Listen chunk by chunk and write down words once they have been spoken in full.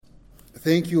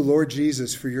Thank you, Lord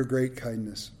Jesus, for your great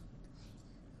kindness,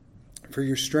 for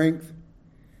your strength,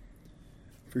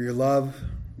 for your love,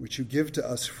 which you give to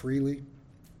us freely.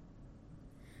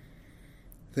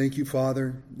 Thank you,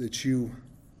 Father, that you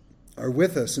are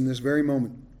with us in this very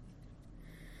moment.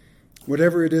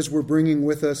 Whatever it is we're bringing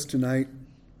with us tonight,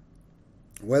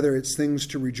 whether it's things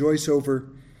to rejoice over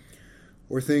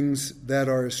or things that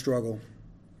are a struggle,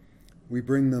 we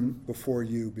bring them before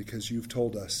you because you've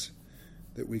told us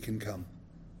that we can come.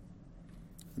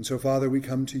 And so, Father, we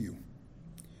come to you,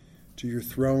 to your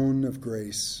throne of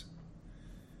grace,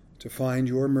 to find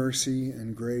your mercy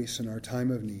and grace in our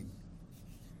time of need.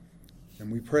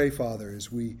 And we pray, Father,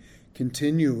 as we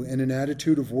continue in an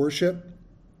attitude of worship,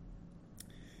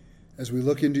 as we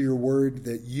look into your word,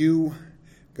 that you,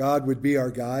 God, would be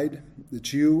our guide,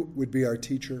 that you would be our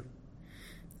teacher,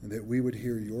 and that we would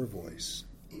hear your voice.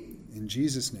 In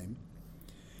Jesus' name,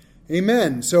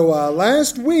 amen. So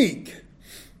last week,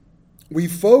 we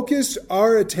focused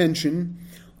our attention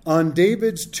on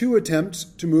David's 2 attempts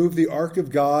to move the Ark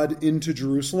of God into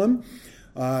Jerusalem.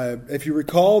 If you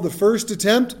recall, the first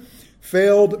attempt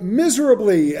failed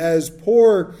miserably as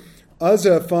poor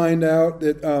Uzzah find out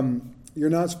that you're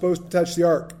not supposed to touch the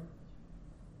ark.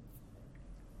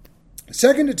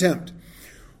 Second attempt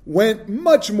went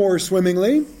much more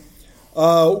swimmingly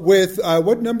with,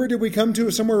 what number did we come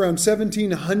to? Somewhere around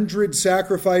 1,700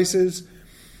 sacrifices,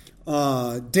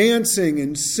 dancing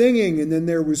and singing, and then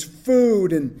there was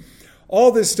food and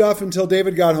all this stuff until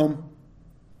David got home.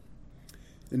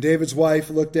 And David's wife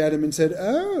looked at him and said,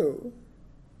 "Oh,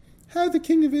 how the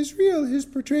king of Israel has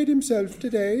portrayed himself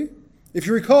today." If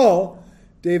you recall,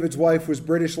 David's wife was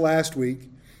British last week.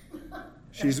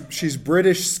 She's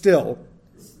British still.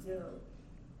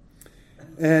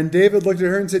 And David looked at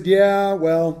her and said, "Yeah,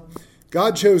 well,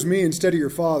 God chose me instead of your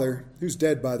father," who's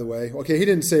dead, by the way. Okay, he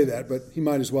didn't say that, but he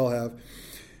might as well have.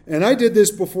 "And I did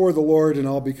this before the Lord, and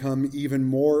I'll become even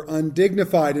more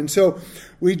undignified." And so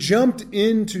we jumped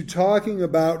into talking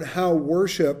about how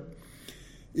worship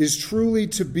is truly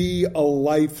to be a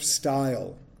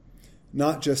lifestyle,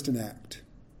 not just an act.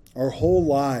 Our whole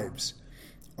lives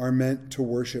are meant to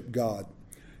worship God.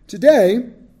 Today,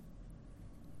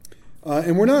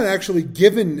 and we're not actually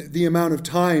given the amount of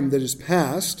time that has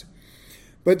passed,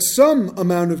 but some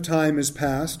amount of time has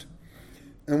passed,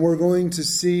 and we're going to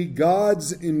see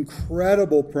God's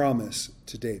incredible promise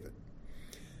to David.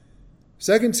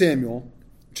 2 Samuel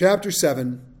chapter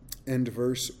 7 and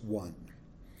verse 1.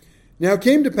 "Now it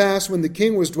came to pass when the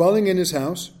king was dwelling in his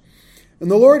house, and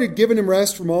the Lord had given him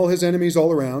rest from all his enemies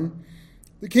all around,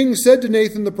 the king said to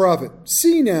Nathan the prophet,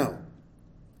 'See now,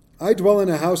 I dwell in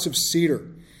a house of cedar,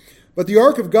 but the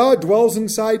ark of God dwells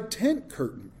inside tent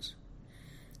curtains.'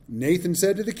 Nathan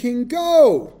said to the king,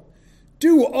 'Go,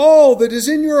 do all that is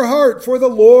in your heart, for the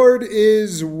Lord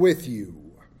is with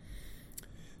you.'"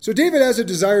 So David has a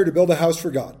desire to build a house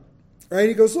for God. Right?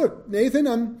 He goes, "Look, Nathan,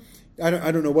 I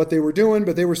don't know what they were doing,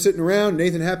 but they were sitting around.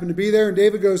 Nathan happened to be there, and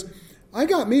David goes, 'I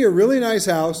got me a really nice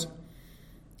house,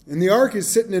 and the ark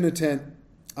is sitting in a tent.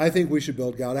 I think we should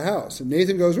build God a house.' And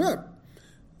Nathan goes, 'Well,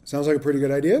 sounds like a pretty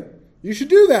good idea. You should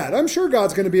do that. I'm sure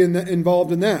God's going to be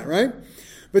involved in that, right?'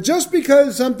 But just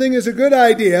because something is a good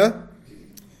idea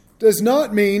does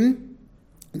not mean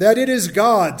that it is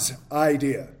God's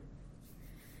idea.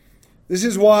 This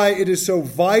is why it is so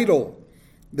vital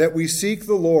that we seek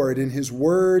the Lord in his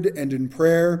word and in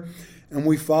prayer, and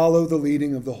we follow the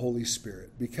leading of the Holy Spirit.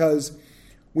 Because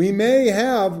we may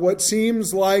have what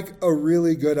seems like a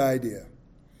really good idea,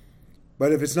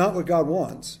 but if it's not what God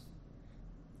wants,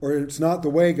 or it's not the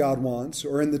way God wants,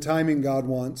 or in the timing God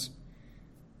wants,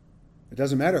 it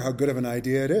doesn't matter how good of an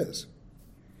idea it is.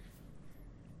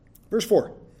 Verse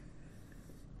 4.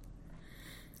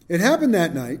 "It happened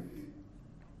that night,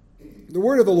 the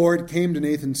word of the Lord came to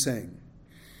Nathan, saying,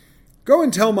 'Go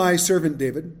and tell my servant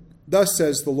David, thus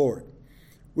says the Lord,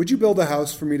 would you build a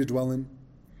house for me to dwell in?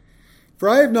 For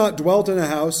I have not dwelt in a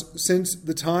house since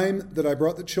the time that I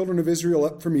brought the children of Israel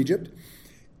up from Egypt,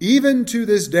 even to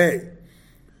this day,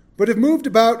 but have moved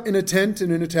about in a tent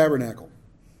and in a tabernacle.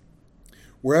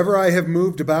 Wherever I have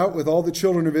moved about with all the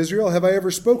children of Israel, have I ever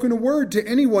spoken a word to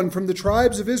anyone from the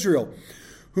tribes of Israel,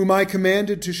 whom I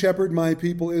commanded to shepherd my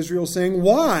people Israel, saying,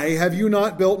 Why have you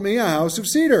not built me a house of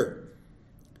cedar?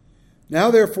 Now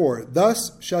therefore,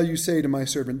 thus shall you say to my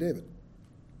servant David,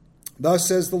 Thus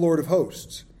says the Lord of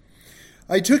hosts,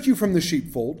 I took you from the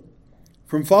sheepfold,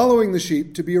 from following the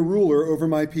sheep, to be a ruler over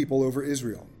my people, over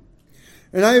Israel.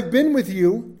 And I have been with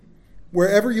you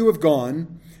wherever you have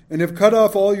gone, and have cut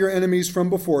off all your enemies from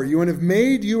before you, and have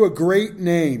made you a great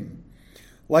name,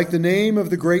 like the name of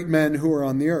the great men who are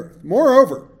on the earth.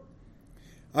 Moreover,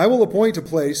 I will appoint a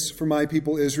place for my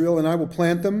people Israel, and I will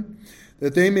plant them,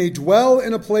 that they may dwell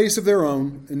in a place of their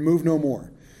own and move no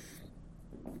more.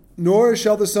 Nor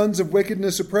shall the sons of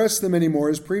wickedness oppress them any more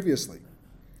as previously.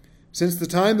 Since the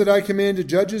time that I commanded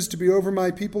judges to be over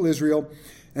my people Israel,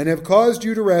 and have caused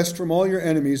you to rest from all your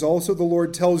enemies, also the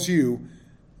Lord tells you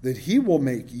that he will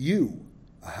make you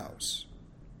a house.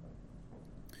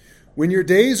 When your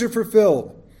days are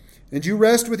fulfilled, and you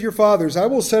rest with your fathers, I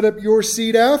will set up your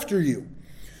seed after you,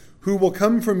 who will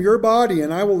come from your body,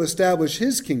 and I will establish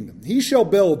his kingdom. He shall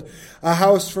build a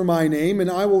house for my name, and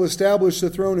I will establish the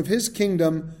throne of his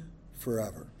kingdom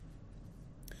forever.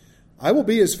 I will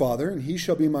be his father, and he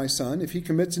shall be my son. If he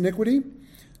commits iniquity,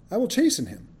 I will chasten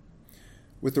him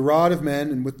with the rod of men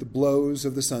and with the blows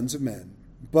of the sons of men.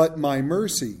 But my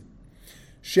mercy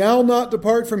shall not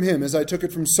depart from him, as I took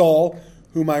it from Saul,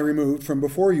 whom I removed from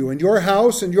before you. And your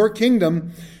house and your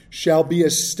kingdom shall be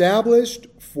established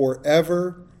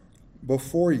forever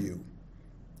before you.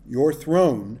 Your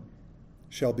throne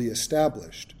shall be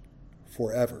established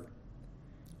forever.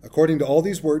 According to all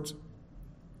these words,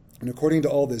 and according to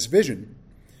all this vision,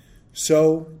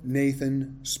 so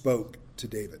Nathan spoke to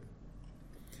David.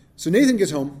 So Nathan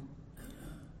gets home.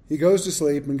 He goes to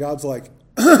sleep, and God's like,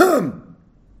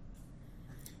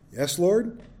 yes,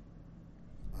 Lord,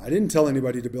 I didn't tell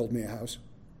anybody to build me a house.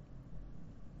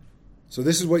 So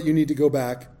this is what you need to go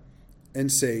back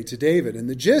and say to David. And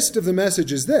the gist of the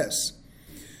message is this,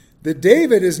 that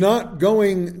David is not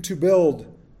going to build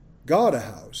God a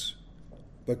house,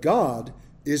 but God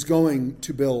is going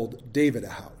to build David a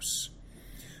house.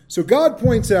 So God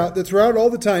points out that throughout all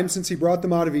the time since he brought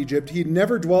them out of Egypt, he'd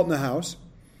never dwelt in a house,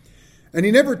 and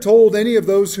he never told any of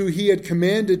those who he had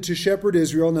commanded to shepherd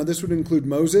Israel. Now this would include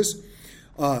Moses,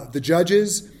 the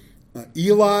judges,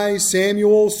 Eli,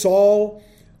 Samuel, Saul.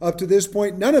 Up to this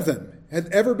point, none of them had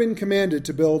ever been commanded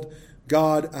to build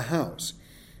God a house.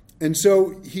 And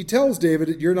so he tells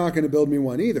David, you're not going to build me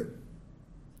one either.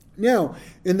 Now,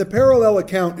 in the parallel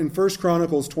account in 1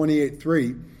 Chronicles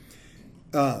 28:3,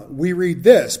 we read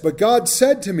this, but God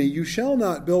said to me, you shall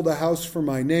not build a house for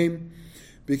my name,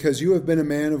 because you have been a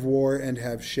man of war and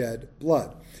have shed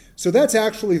blood. So that's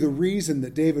actually the reason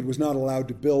that David was not allowed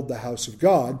to build the house of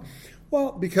God.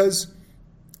 Well, because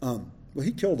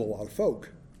he killed a lot of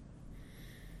folk.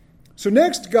 So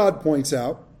next, God points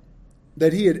out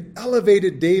that he had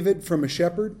elevated David from a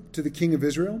shepherd to the king of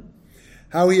Israel,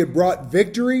 how he had brought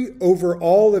victory over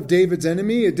all of David's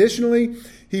enemy. Additionally,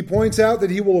 he points out that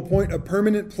he will appoint a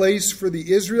permanent place for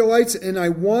the Israelites. And I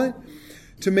want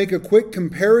to make a quick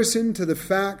comparison to the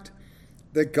fact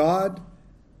that God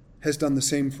has done the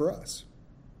same for us.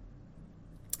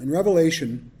 In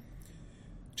Revelation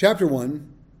chapter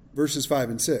 1, verses 5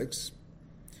 and 6,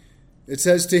 it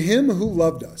says, to him who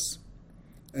loved us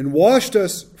and washed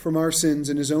us from our sins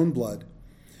in his own blood,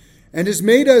 and has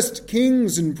made us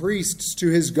kings and priests to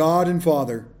his God and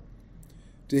Father,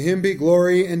 to him be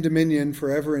glory and dominion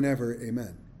forever and ever.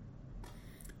 Amen.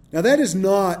 Now that is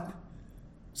not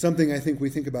something I think we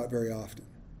think about very often.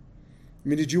 I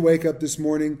mean, did you wake up this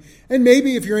morning, and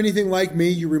maybe if you're anything like me,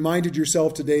 you reminded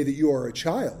yourself today that you are a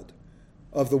child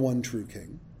of the one true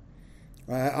King.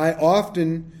 I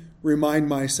often remind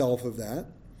myself of that,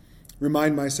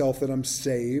 remind myself that I'm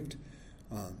saved.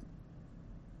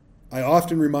 I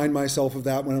often remind myself of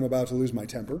that when I'm about to lose my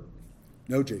temper.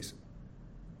 No, Jason,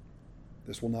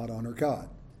 this will not honor God.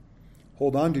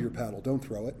 Hold on to your paddle, don't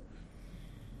throw it.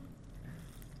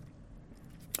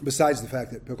 Besides the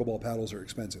fact that pickleball paddles are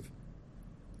expensive.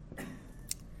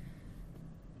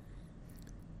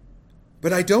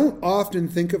 But I don't often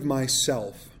think of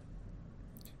myself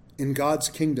in God's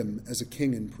kingdom as a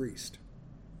king and priest.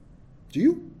 Do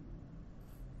you?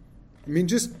 I mean,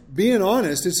 just being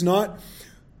honest, it's not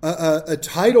a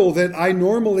title that I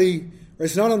normally, or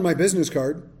it's not on my business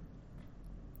card.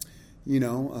 You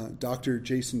know, Dr.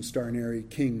 Jason Starnary,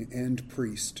 king and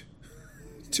priest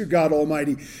to God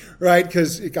Almighty, right?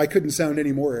 Because I couldn't sound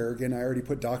any more arrogant. I already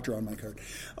put doctor on my card.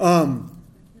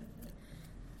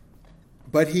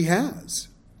 But he has.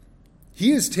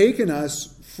 He has taken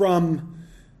us from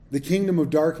the kingdom of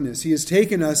darkness. He has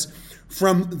taken us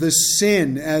from the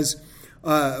sin, as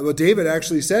David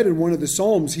actually said in one of the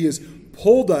Psalms. He has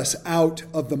pulled us out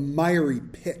of the miry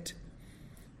pit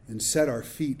and set our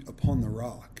feet upon the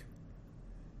rock.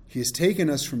 He has taken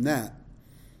us from that,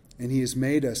 and he has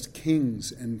made us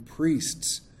kings and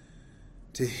priests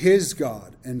to his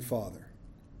God and Father.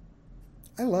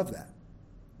 I love that,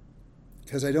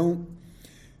 because I don't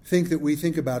think that we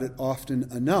think about it often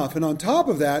enough. And on top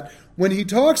of that, when he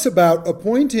talks about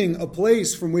appointing a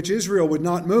place from which Israel would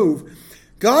not move,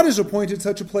 God has appointed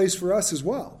such a place for us as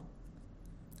well.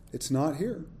 It's not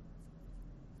here.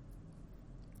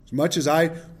 As much as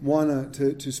I want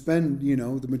to spend,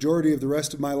 the majority of the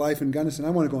rest of my life in Gunnison, I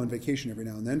want to go on vacation every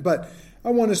now and then, but I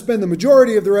want to spend the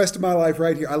majority of the rest of my life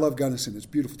right here. I love Gunnison. It's a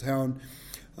beautiful town.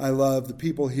 I love the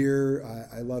people here.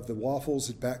 I love the waffles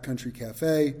at Backcountry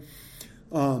Cafe.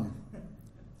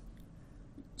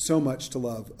 So much to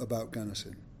love about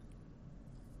Gunnison.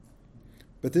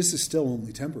 But this is still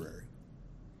only temporary,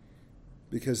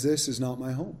 because this is not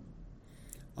my home.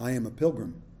 I am a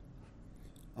pilgrim.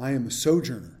 I am a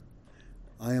sojourner.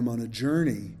 I am on a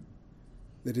journey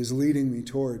that is leading me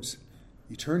towards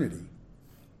eternity.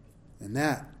 And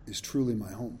that is truly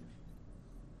my home.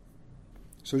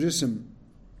 So just some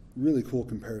really cool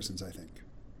comparisons, I think.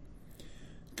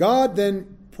 God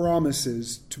then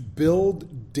promises to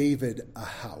build David a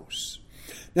house.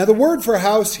 Now, the word for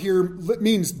house here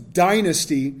means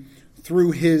dynasty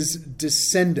through his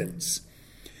descendants.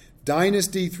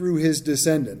 Dynasty through his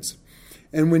descendants.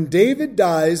 And when David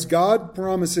dies, God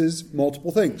promises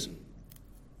multiple things.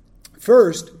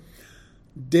 First,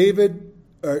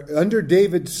 under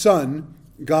David's son,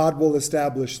 God will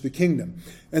establish the kingdom.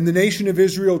 And the nation of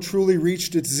Israel truly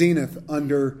reached its zenith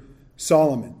under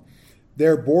Solomon.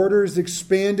 Their borders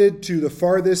expanded to the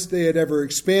farthest they had ever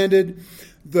expanded.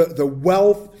 The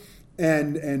wealth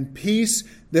and peace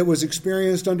that was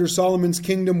experienced under Solomon's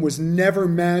kingdom was never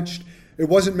matched. It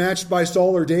wasn't matched by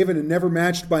Saul or David, and never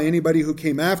matched by anybody who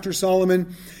came after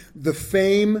Solomon. The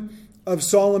fame of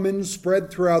Solomon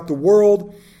spread throughout the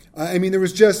world. There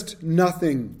was just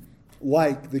nothing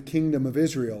like the kingdom of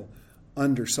Israel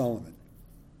under Solomon.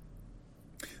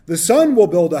 The son will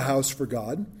build a house for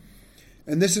God,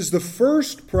 and this is the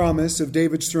first promise of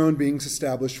David's throne being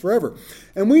established forever.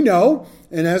 And we know,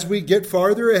 and as we get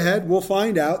farther ahead, we'll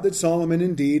find out that Solomon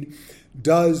indeed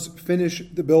does finish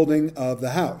the building of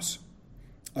the house,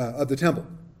 of the temple.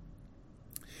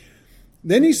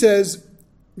 Then he says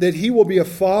that he will be a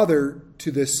father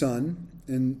to this son,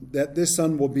 and that this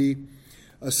son will be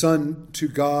a son to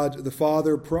God the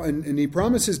Father. And he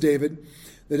promises David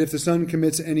that if the son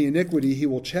commits any iniquity, he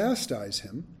will chastise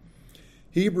him.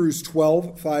 Hebrews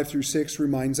 12, 5 through 6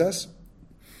 reminds us,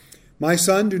 "My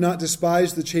son, do not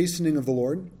despise the chastening of the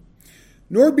Lord,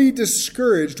 nor be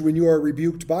discouraged when you are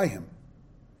rebuked by him.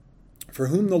 For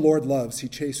whom the Lord loves, he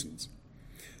chastens,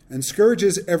 and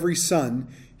scourges every son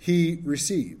he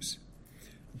receives."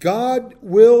 God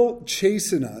will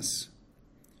chasten us,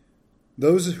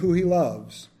 those who he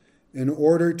loves, in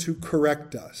order to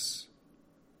correct us.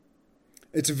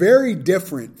 It's very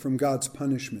different from God's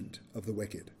punishment of the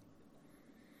wicked.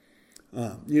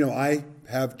 I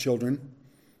have children,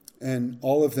 and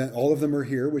all of them are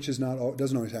here, which doesn't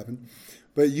always happen.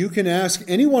 But you can ask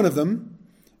any one of them,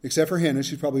 except for Hannah.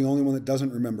 She's probably the only one that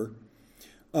doesn't remember.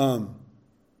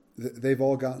 They've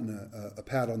all gotten a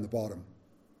pat on the bottom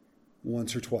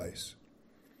once or twice.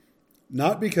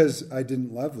 Not because I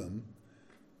didn't love them,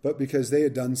 but because they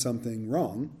had done something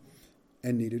wrong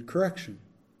and needed correction.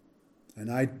 And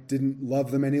I didn't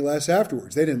love them any less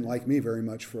afterwards. They didn't like me very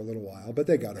much for a little while, but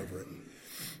they got over it.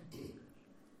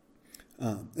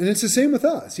 And it's the same with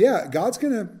us. Yeah, God's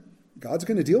going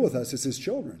to deal with us as his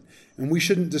children. And we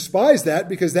shouldn't despise that,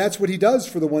 because that's what he does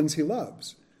for the ones he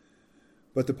loves.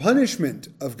 But the punishment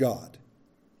of God,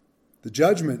 the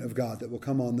judgment of God that will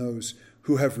come on those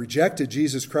who have rejected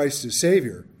Jesus Christ as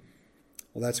Savior,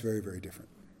 well, that's very, very different.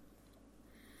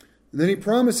 And then he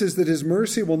promises that his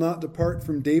mercy will not depart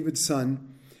from David's son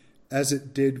as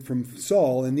it did from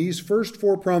Saul. And these first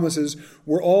four promises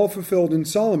were all fulfilled in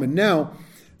Solomon. Now,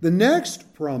 the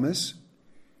next promise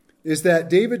is that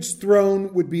David's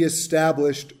throne would be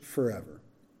established forever.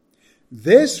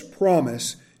 This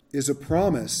promise is a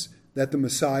promise that the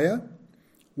Messiah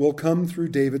will come through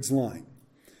David's line.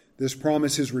 This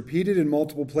promise is repeated in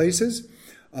multiple places,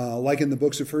 like in the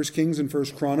books of 1 Kings and 1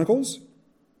 Chronicles.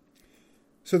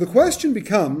 So the question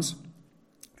becomes,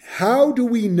 how do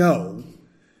we know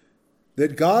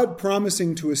that God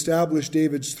promising to establish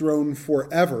David's throne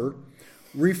forever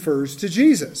refers to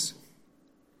Jesus?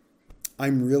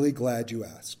 I'm really glad you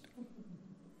asked.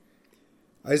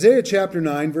 Isaiah chapter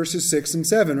 9, verses 6 and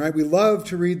 7, right? We love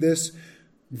to read this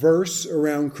verse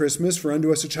around Christmas. For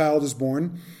unto us a child is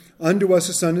born, unto us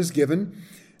a son is given,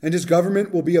 and his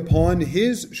government will be upon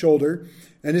his shoulder,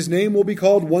 and his name will be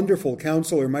called Wonderful,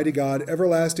 Counselor, Mighty God,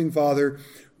 Everlasting Father,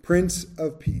 Prince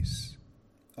of Peace.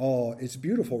 Oh, it's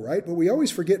beautiful, right? But we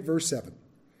always forget verse 7.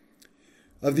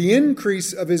 Of the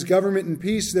increase of his government and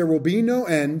peace there will be no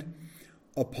end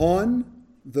upon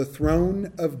the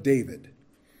throne of David,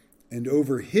 and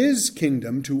over his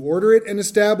kingdom, to order it and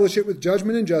establish it with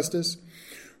judgment and justice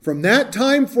from that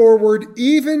time forward,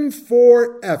 even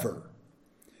forever.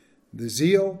 The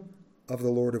zeal of the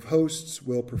Lord of hosts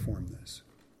will perform this.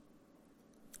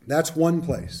 That's one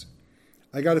place.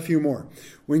 I got a few more.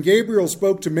 When Gabriel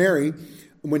spoke to Mary,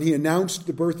 when he announced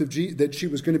the birth of that she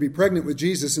was going to be pregnant with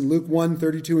Jesus in Luke 1,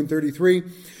 32 and 33,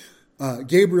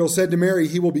 Gabriel said to Mary,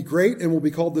 he will be great and will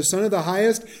be called the Son of the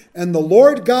Highest, and the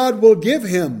Lord God will give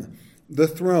him the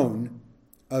throne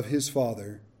of his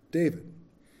father David.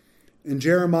 In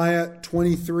Jeremiah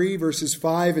 23, verses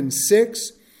 5 and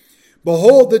 6,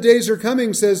 behold, the days are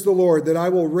coming, says the Lord, that I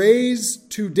will raise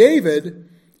to David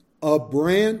a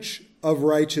branch of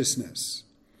righteousness.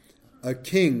 A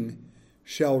king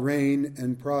shall reign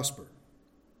and prosper,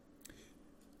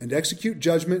 and execute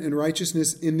judgment and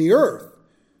righteousness in the earth.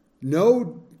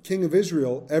 No king of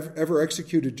Israel ever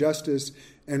executed justice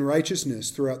and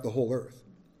righteousness throughout the whole earth.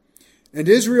 And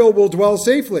Israel will dwell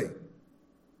safely.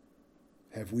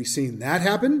 Have we seen that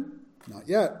happen? Not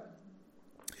yet.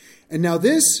 And now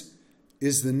this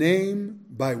is the name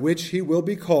by which he will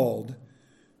be called,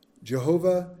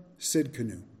 Jehovah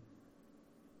Sidkenu,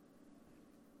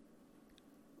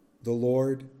 the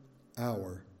Lord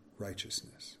our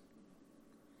righteousness.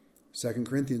 2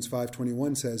 Corinthians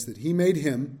 5:21 says that he made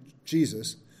him,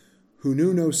 Jesus, who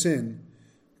knew no sin,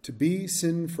 to be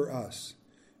sin for us,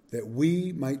 that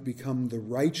we might become the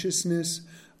righteousness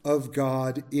of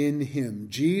God in him.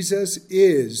 Jesus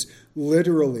is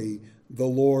literally the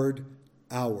Lord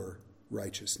our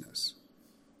righteousness.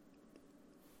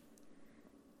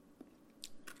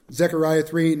 Zechariah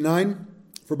 3:9,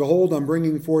 for behold, I'm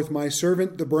bringing forth my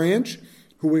servant, the branch,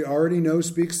 who we already know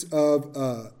speaks of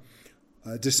a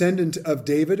descendant of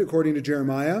David, according to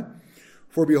Jeremiah.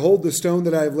 For behold, the stone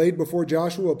that I have laid before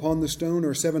Joshua, upon the stone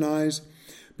are 7 eyes.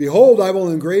 Behold, I will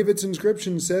engrave its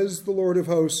inscription, says the Lord of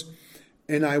hosts,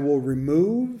 and I will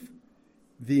remove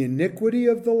the iniquity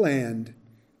of the land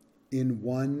in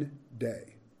one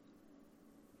day.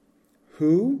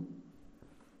 Who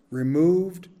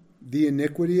removed the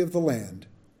iniquity of the land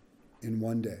in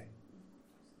one day?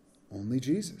 Only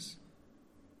Jesus,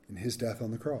 in his death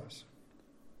on the cross.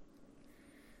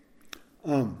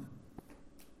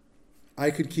 I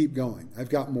could keep going. I've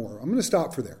got more. I'm going to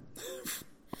stop for there.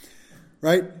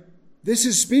 Right? This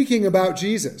is speaking about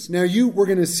Jesus. Now, we're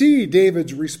going to see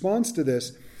David's response to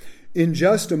this in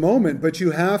just a moment, but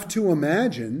you have to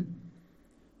imagine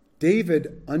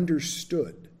David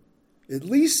understood, at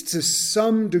least to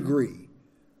some degree,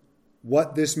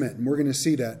 what this meant. And we're going to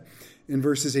see that in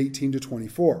verses 18 to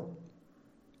 24.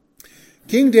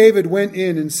 King David went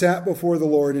in and sat before the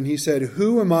Lord, and he said,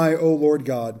 who am I, O Lord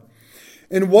God?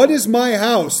 And what is my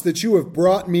house that you have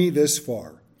brought me this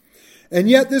far? And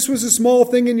yet this was a small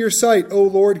thing in your sight, O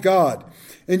Lord God.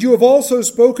 And you have also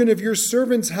spoken of your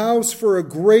servant's house for a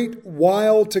great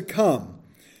while to come.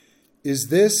 Is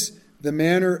this the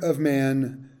manner of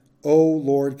man, O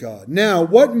Lord God? Now,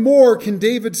 what more can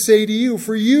David say to you?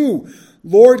 For you,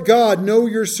 Lord God, know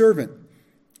your servant.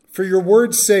 For your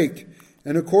word's sake,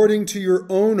 and according to your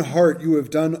own heart, you have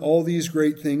done all these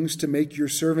great things to make your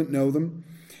servant know them.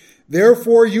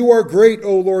 Therefore you are great,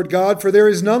 O Lord God, for there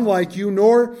is none like you,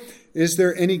 nor is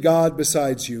there any God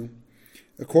besides you,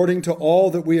 according to all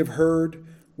that we have heard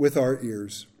with our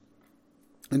ears.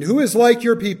 And who is like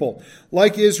your people,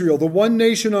 like Israel, the one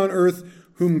nation on earth,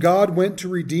 whom God went to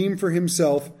redeem for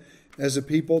himself as a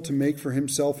people, to make for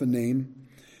himself a name,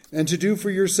 and to do for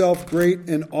yourself great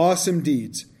and awesome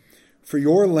deeds for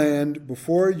your land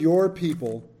before your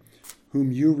people,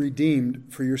 whom you redeemed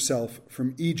for yourself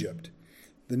from Egypt,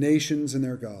 the nations and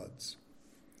their gods.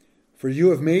 For you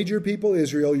have made your people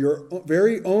Israel your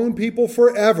very own people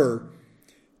forever,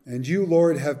 and you,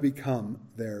 Lord, have become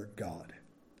their God.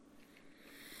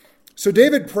 So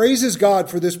David praises God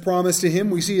for this promise to him.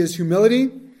 We see his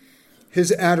humility,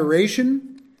 his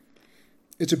adoration.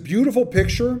 It's a beautiful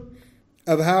picture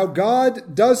of how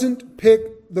God doesn't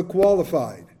pick the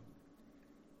qualified,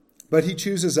 but he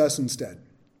chooses us instead.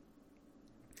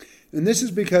 And this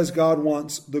is because God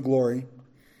wants the glory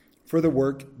for the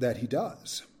work that he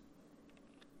does.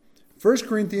 1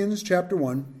 Corinthians chapter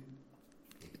 1,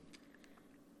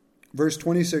 verse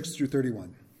 26 through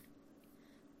 31.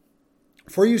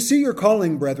 For you see your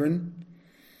calling, brethren,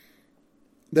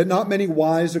 that not many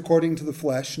wise according to the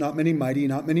flesh, not many mighty,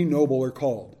 not many noble are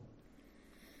called.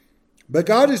 But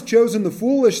God has chosen the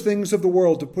foolish things of the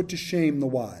world to put to shame the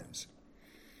wise.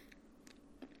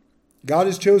 God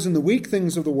has chosen the weak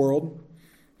things of the world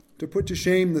to put to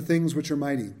shame the things which are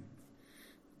mighty,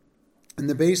 and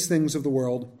the base things of the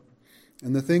world,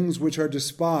 and the things which are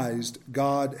despised,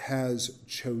 God has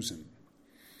chosen.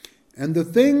 And the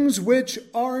things which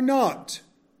are not,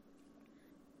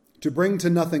 to bring to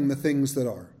nothing the things that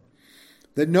are,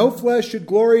 that no flesh should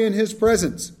glory in his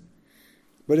presence.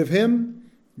 But of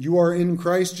him you are in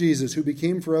Christ Jesus, who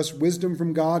became for us wisdom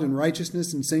from God and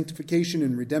righteousness and sanctification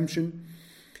and redemption,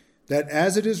 that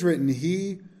as it is written,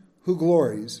 he who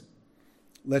glories,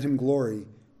 let him glory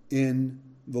in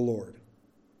the Lord.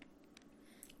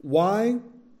 Why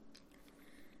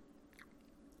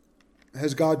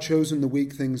has God chosen the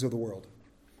weak things of the world?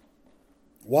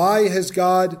 Why has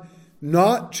God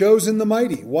not chosen the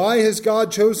mighty? Why has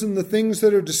God chosen the things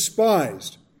that are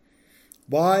despised?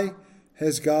 Why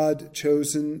has God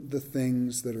chosen the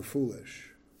things that are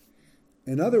foolish?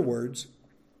 In other words,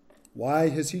 why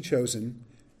has he chosen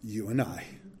you and I?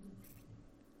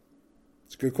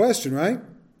 It's a good question, right?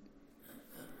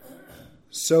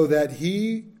 So that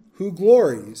he who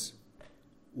glories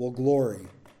will glory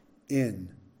in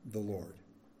the Lord.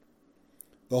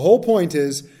 The whole point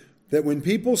is that when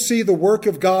people see the work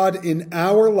of God in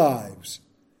our lives,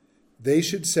 they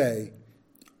should say,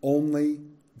 only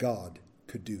God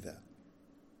could do that.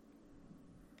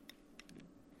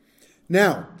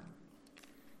 Now,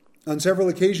 on several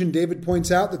occasions, David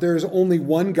points out that there is only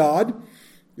one God.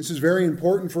 This is very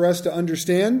important for us to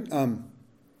understand,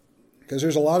 because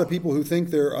there's a lot of people who think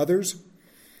there are others,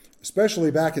 especially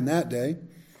back in that day.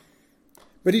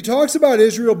 But he talks about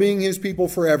Israel being his people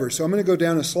forever. So I'm going to go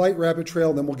down a slight rabbit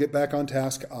trail, then we'll get back on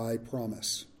task, I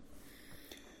promise.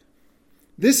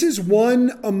 This is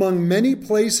one among many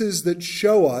places that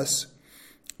show us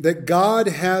that God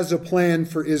has a plan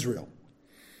for Israel.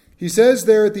 He says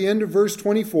there at the end of verse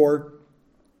 24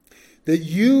 that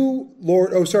you,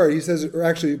 Lord, he says, or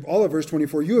actually all of verse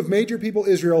 24, you have made your people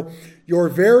Israel your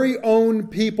very own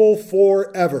people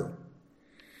forever.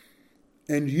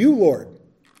 And you, Lord,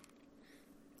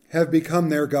 have become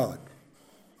their God.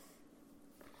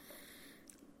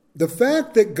 The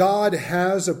fact that God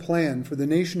has a plan for the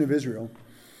nation of Israel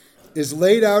is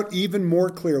laid out even more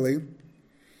clearly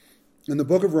in the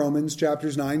book of Romans,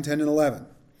 chapters 9, 10, and 11.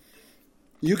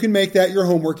 You can make that your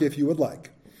homework if you would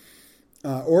like.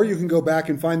 Or you can go back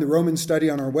and find the Romans study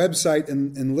on our website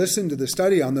and listen to the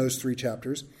study on those 3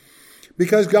 chapters,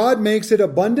 because God makes it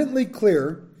abundantly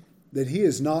clear that he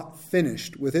is not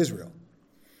finished with Israel.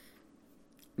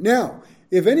 Now,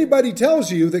 if anybody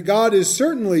tells you that God is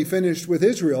certainly finished with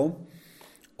Israel,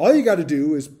 all you got to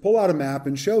do is pull out a map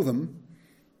and show them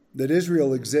that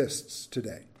Israel exists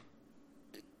today.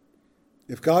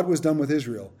 If God was done with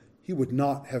Israel, he would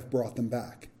not have brought them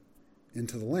back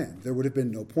into the land. There would have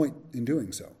been no point in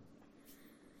doing so.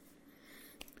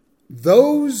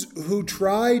 Those who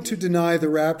try to deny the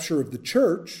rapture of the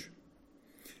church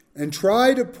and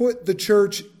try to put the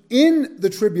church in the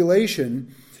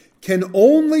tribulation can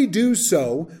only do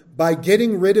so by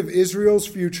getting rid of Israel's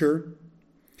future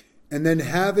and then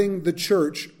having the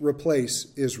church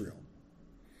replace Israel.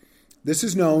 This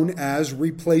is known as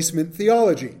replacement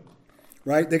theology,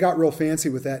 right? They got real fancy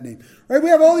with that name, right? We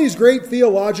have all these great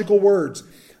theological words,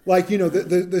 like,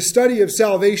 the study of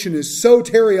salvation is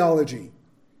soteriology.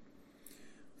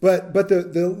 But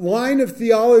the line of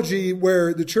theology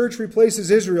where the church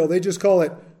replaces Israel, they just call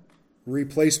it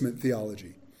replacement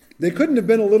theology. They couldn't have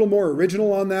been a little more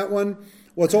original on that one.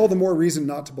 Well, it's all the more reason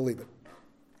not to believe it.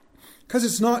 Because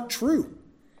it's not true.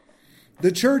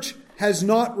 The church has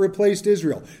not replaced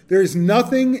Israel. There is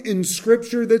nothing in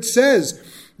Scripture that says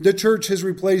the church has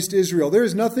replaced Israel. There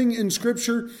is nothing in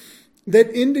Scripture that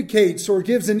indicates or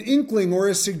gives an inkling or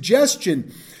a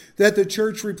suggestion that the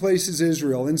church replaces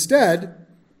Israel. Instead,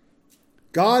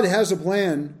 God has a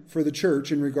plan for the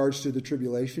church in regards to the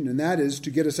tribulation, and that is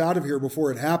to get us out of here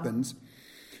before it happens.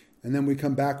 And then we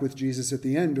come back with Jesus at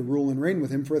the end to rule and reign with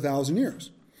him for 1,000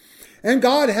 years. And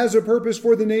God has a purpose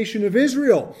for the nation of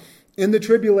Israel in the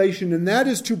tribulation, and that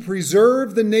is to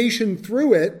preserve the nation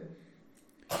through it,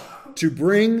 to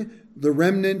bring the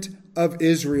remnant of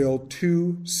Israel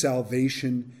to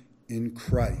salvation in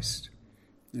Christ.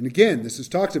 And again, this is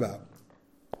talked about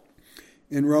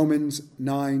in Romans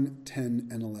 9, 10,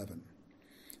 and 11.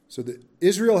 So that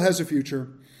Israel has a future.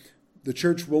 The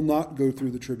church will not go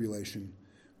through the tribulation,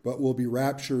 but will be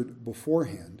raptured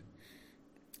beforehand.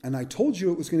 And I told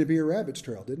you it was going to be a rabbit's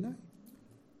trail, didn't I?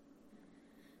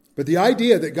 But the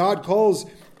idea that God calls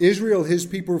Israel his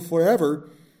people forever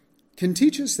can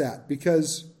teach us that,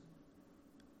 because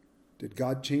did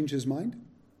God change his mind?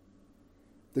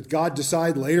 Did God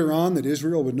decide later on that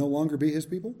Israel would no longer be his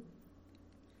people?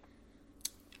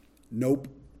 Nope.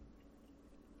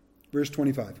 Verse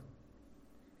 25.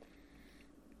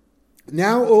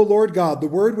 Now, O Lord God, the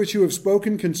word which you have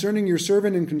spoken concerning your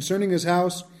servant and concerning his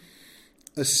house,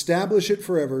 establish it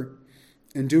forever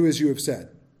and do as you have said.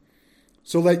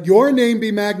 So let your name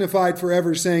be magnified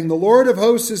forever, saying, the Lord of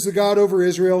hosts is the God over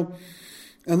Israel.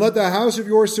 And let the house of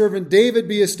your servant David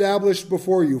be established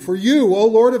before you. For you, O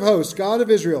Lord of hosts, God of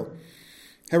Israel,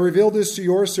 have revealed this to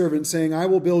your servant, saying, I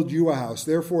will build you a house.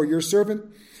 Therefore, your servant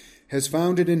has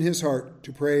found it in his heart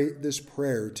to pray this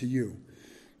prayer to you.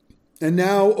 And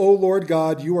now, O Lord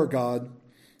God, you are God,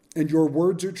 and your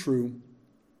words are true,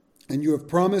 and you have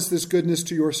promised this goodness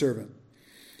to your servant.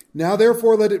 Now,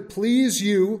 therefore, let it please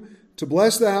you to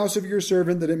bless the house of your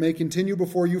servant, that it may continue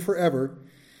before you forever.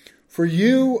 For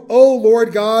you, O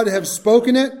Lord God, have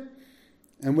spoken it,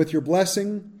 and with your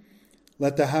blessing,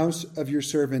 let the house of your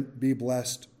servant be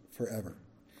blessed forever.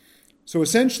 So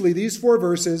essentially, these 4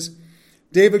 verses,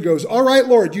 David goes, all right,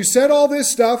 Lord, you said all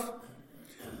this stuff.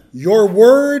 Your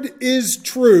word is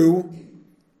true.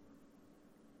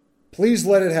 Please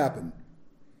let it happen.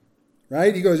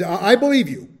 Right? He goes, I believe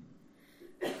you.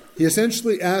 He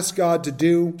essentially asked God to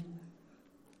do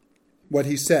what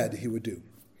he said he would do.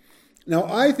 Now,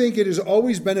 I think it is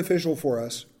always beneficial for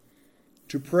us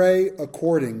to pray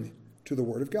according to the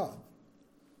Word of God.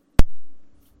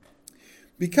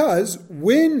 Because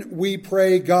when we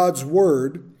pray God's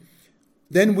Word,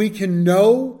 then we can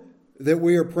know that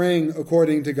we are praying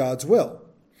according to God's will.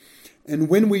 And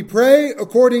when we pray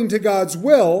according to God's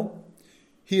will,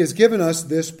 he has given us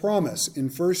this promise in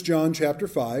 1 John chapter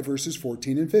 5, verses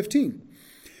 14 and 15.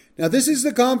 Now, this is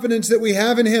the confidence that we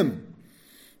have in him,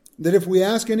 that if we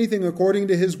ask anything according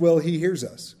to his will, he hears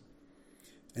us.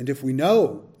 And if we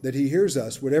know that he hears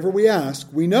us, whatever we ask,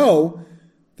 we know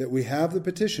that we have the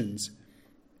petitions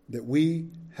that we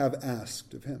have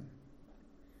asked of him.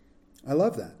 I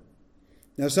love that.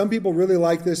 Now, some people really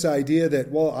like this idea that,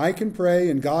 well, I can pray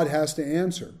and God has to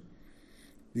answer.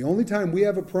 The only time we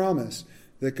have a promise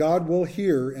that God will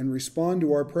hear and respond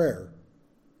to our prayer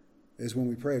is when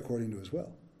we pray according to his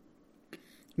will.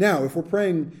 Now, if we're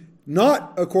praying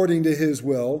not according to his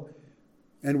will,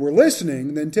 and we're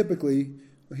listening, then typically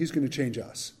he's going to change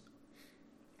us.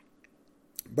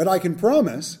 But I can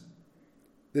promise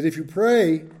that if you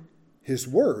pray his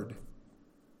word,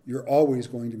 you're always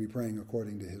going to be praying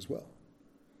according to his will.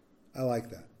 I like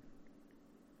that.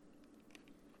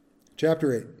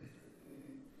 Chapter 8.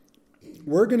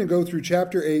 We're going to go through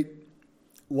chapter 8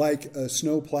 like a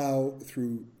snow plow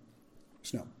through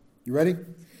snow. You ready?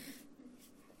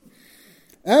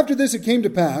 After this it came to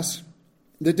pass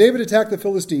that David attacked the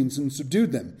Philistines and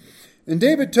subdued them. And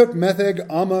David took Metheg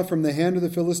Ammah from the hand of the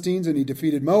Philistines, and he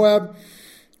defeated Moab,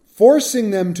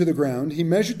 forcing them to the ground. He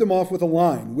measured them off with a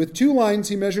line. With 2 lines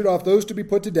he measured off those to be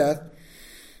put to death,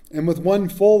 and with 1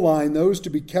 full line those to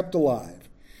be kept alive.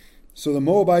 So the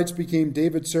Moabites became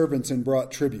David's servants and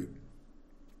brought tribute.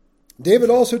 David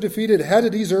also defeated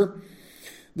Hadadezer,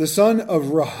 the son of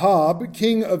Rahab,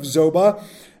 king of Zobah.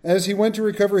 As he went to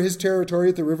recover his territory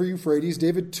at the river Euphrates,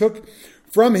 David took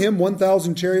from him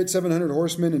 1,000 chariots, 700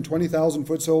 horsemen, and 20,000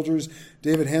 foot soldiers.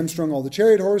 David hamstrung all the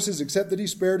chariot horses, except that he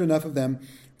spared enough of them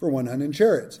for 100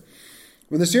 chariots.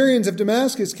 When the Syrians of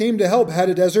Damascus came to help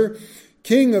Hadadezer,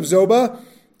 king of Zobah,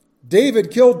 David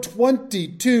killed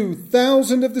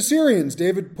 22,000 of the Syrians.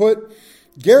 David put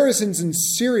garrisons in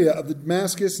Syria of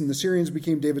Damascus, and the Syrians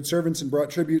became David's servants and brought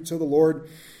tribute, so the Lord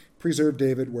preserved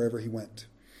David wherever he went.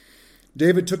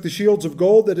 David took the shields of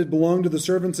gold that had belonged to the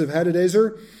servants of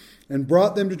Hadadezer and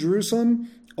brought them to Jerusalem,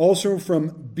 also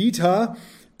from Betah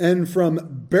and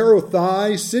from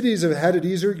Berothai, cities of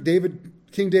Hadadezer.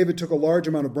 King David took a large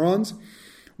amount of bronze.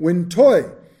 When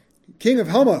Toi, king of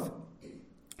Hamath,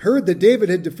 heard that David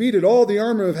had defeated all the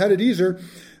armor of Hadadezer,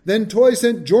 then Toi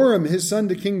sent Joram his son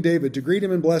to King David to greet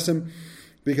him and bless him,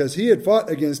 because he had fought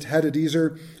against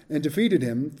Hadadezer and defeated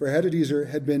him, for Hadadezer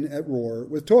had been at war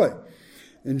with Toi.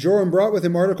 And Joram brought with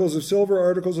him articles of silver,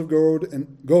 articles of gold,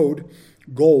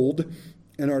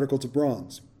 and articles of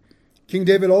bronze. King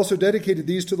David also dedicated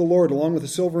these to the Lord, along with the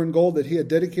silver and gold that he had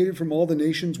dedicated from all the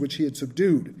nations which he had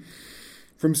subdued.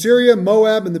 From Syria,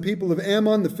 Moab, and the people of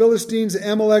Ammon, the Philistines,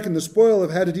 Amalek, and the spoil of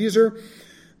Hadadezer,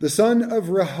 the son of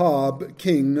Rahab,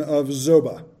 king of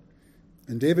Zobah.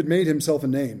 And David made himself a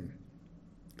name.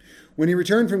 When he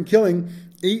returned from killing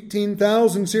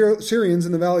 18,000 Syrians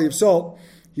in the Valley of Salt,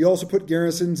 he also put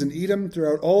garrisons in Edom.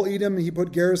 Throughout all Edom he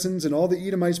put garrisons, and all the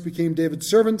Edomites became David's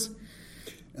servants.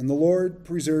 And the Lord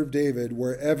preserved David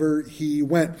wherever he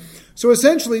went. So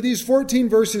essentially, these 14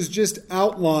 verses just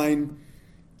outline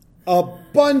a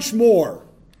bunch more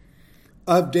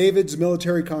of David's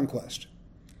military conquest.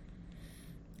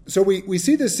 So we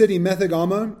see the city Metheg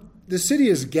Ammah. The city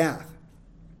is Gath,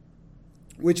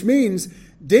 which means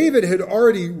David had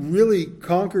already really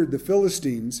conquered the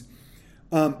Philistines,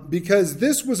 because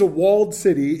this was a walled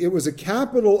city. It was a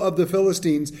capital of the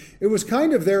Philistines. It was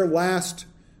kind of their last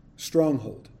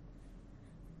stronghold.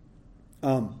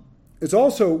 It's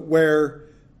also where,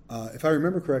 if I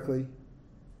remember correctly,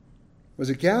 was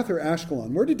it Gath or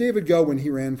Ashkelon? Where did David go when he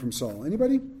ran from Saul?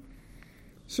 Anybody?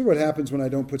 This is what happens when I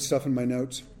don't put stuff in my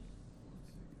notes.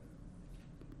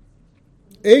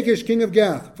 Achish, king of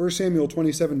Gath, 1 Samuel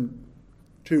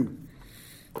 27:2.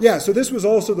 Yeah, so this was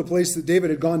also the place that David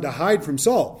had gone to hide from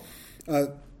Saul.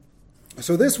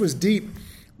 So this was deep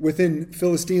within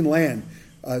Philistine land.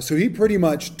 So he pretty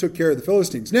much took care of the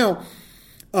Philistines. Now,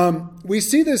 we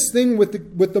see this thing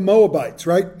with the Moabites,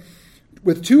 right?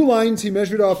 With 2 lines, he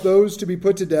measured off those to be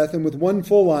put to death, and with 1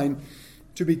 full line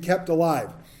to be kept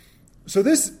alive. So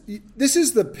this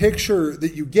is the picture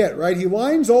that you get, right? He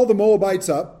lines all the Moabites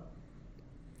up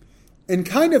and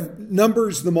kind of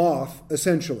numbers them off,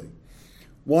 essentially.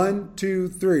 1, 2,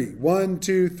 3, 1,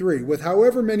 2, 3, with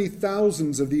however many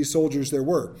thousands of these soldiers there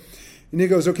were. And he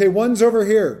goes, okay, 1's over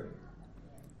here.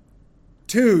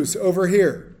 2's over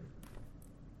here.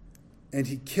 And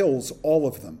he kills all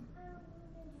of them.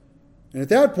 And at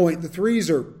that point, the 3's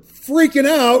are freaking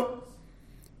out.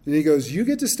 And he goes, you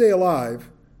get to stay alive,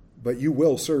 but you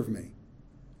will serve me.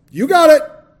 You got it.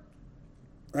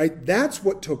 Right? That's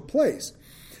what took place.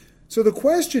 So the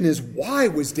question is, why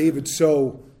was David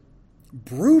so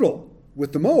brutal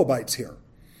with the Moabites here?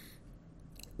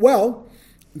 Well,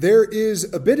 there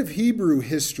is a bit of Hebrew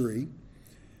history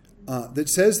that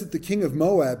says that the king of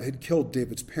Moab had killed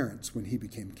David's parents when he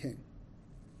became king.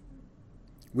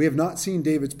 We have not seen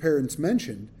David's parents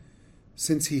mentioned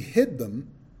since he hid them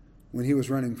when he was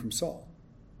running from Saul.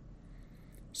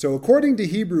 So according to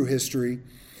Hebrew history,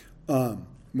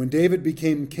 when David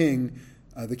became king,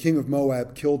 the king of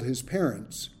Moab killed his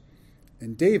parents,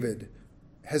 and David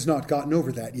has not gotten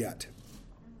over that yet.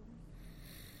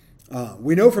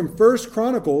 We know from 1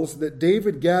 Chronicles that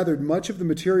David gathered much of the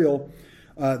material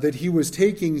that he was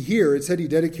taking here. It said he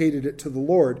dedicated it to the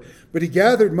Lord, but he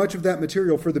gathered much of that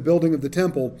material for the building of the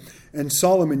temple, and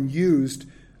Solomon used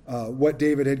what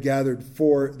David had gathered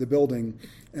for the building.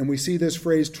 And we see this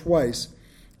phrase twice,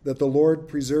 that the Lord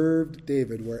preserved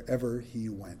David wherever he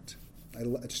went. I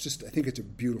think it's a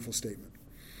beautiful statement.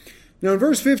 Now in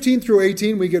verse 15 through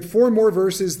 18, we get 4 more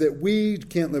verses that we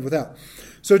can't live without.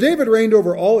 So David reigned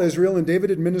over all Israel, and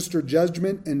David administered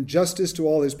judgment and justice to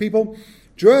all his people.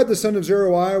 Joab the son of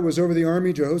Zeruiah was over the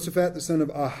army. Jehoshaphat the son of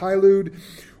Ahilud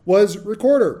was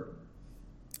recorder.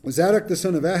 Zadok the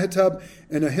son of Ahitub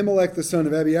and Ahimelech the son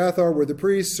of Abiathar were the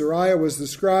priests. Sariah was the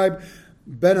scribe.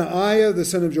 Benaiah the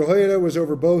son of Jehoiada was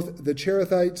over both the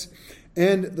Cherethites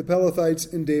and the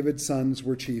Pelethites, and David's sons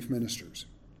were chief ministers.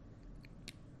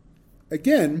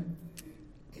 Again,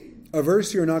 a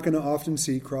verse you're not going to often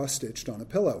see cross-stitched on a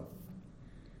pillow.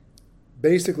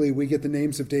 Basically, we get the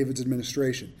names of David's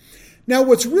administration. Now,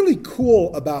 what's really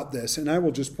cool about this, and I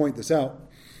will just point this out,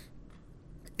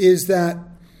 is that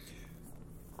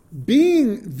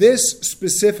being this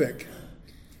specific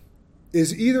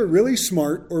is either really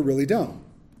smart or really dumb.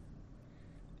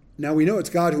 Now, we know it's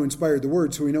God who inspired the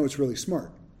word, so we know it's really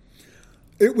smart.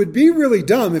 It would be really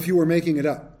dumb if you were making it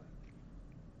up.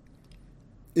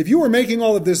 If you were making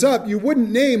all of this up, you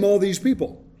wouldn't name all these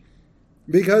people.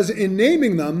 Because in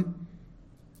naming them,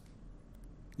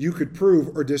 you could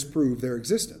prove or disprove their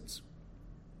existence.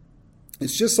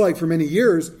 It's just like for many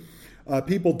years,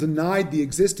 people denied the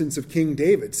existence of King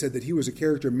David, said that he was a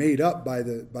character made up by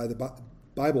the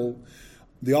Bible,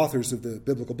 the authors of the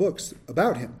biblical books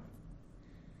about him.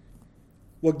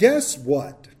 Well, guess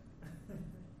what?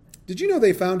 Did you know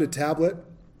they found a tablet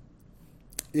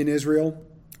in Israel,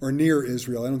 or near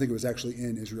Israel? I don't think it was actually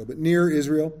in Israel, but near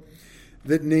Israel,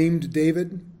 that named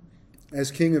David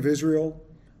as king of Israel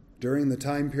during the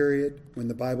time period when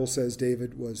the Bible says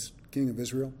David was king of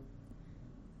Israel?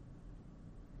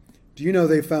 Do you know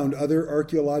they found other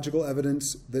archaeological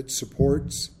evidence that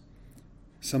supports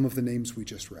some of the names we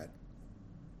just read?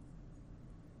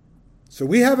 So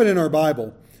we have it in our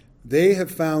Bible. They have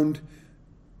found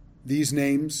these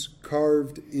names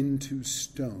carved into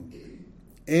stone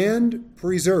and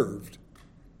preserved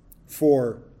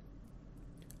for,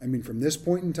 from this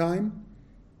point in time,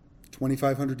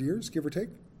 2,500 years, give or take.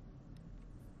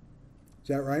 Is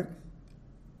that right?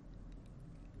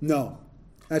 No,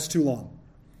 that's too long.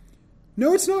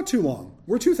 No, it's not too long.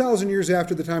 We're 2,000 years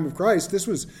after the time of Christ. This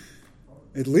was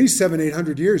at least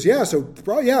 700-800 years. Yeah, so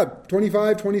probably,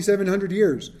 2,700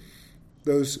 years.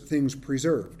 Those things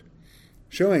preserved,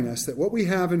 showing us that what we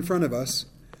have in front of us,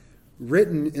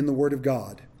 written in the Word of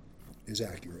God, is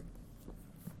accurate.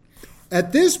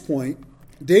 At this point,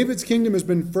 David's kingdom has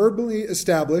been firmly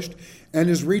established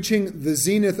and is reaching the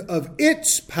zenith of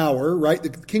its power, right? The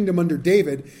kingdom under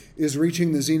David is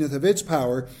reaching the zenith of its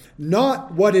power,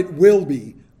 not what it will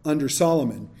be under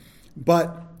Solomon,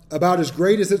 but about as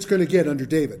great as it's going to get under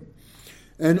David.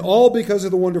 And all because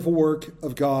of the wonderful work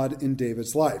of God in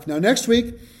David's life. Now, next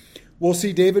week, we'll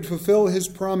see David fulfill his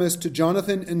promise to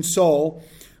Jonathan and Saul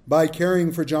by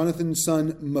caring for Jonathan's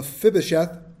son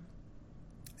Mephibosheth.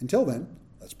 Until then,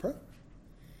 let's pray.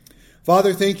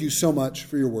 Father, thank you so much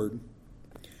for your word.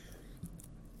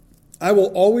 I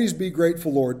will always be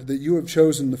grateful, Lord, that you have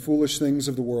chosen the foolish things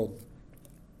of the world,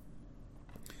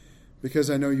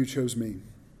 because I know you chose me.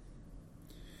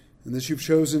 And that you've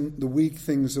chosen the weak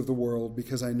things of the world,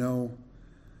 because I know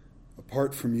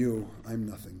apart from you, I'm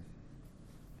nothing.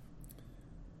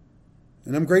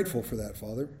 And I'm grateful for that,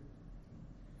 Father,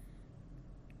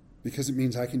 because it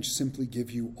means I can simply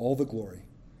give you all the glory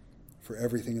for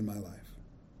everything in my life.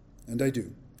 And I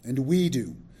do. And we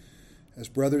do. As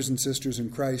brothers and sisters in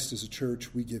Christ, as a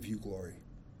church, we give you glory.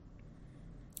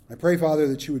 I pray, Father,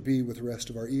 that you would be with the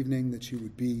rest of our evening, that you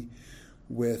would be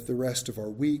with the rest of our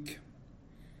week.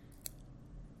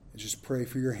 I just pray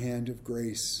for your hand of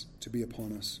grace to be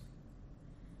upon us,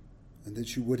 and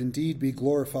that you would indeed be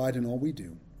glorified in all we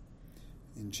do.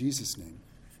 In Jesus' name,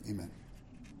 amen.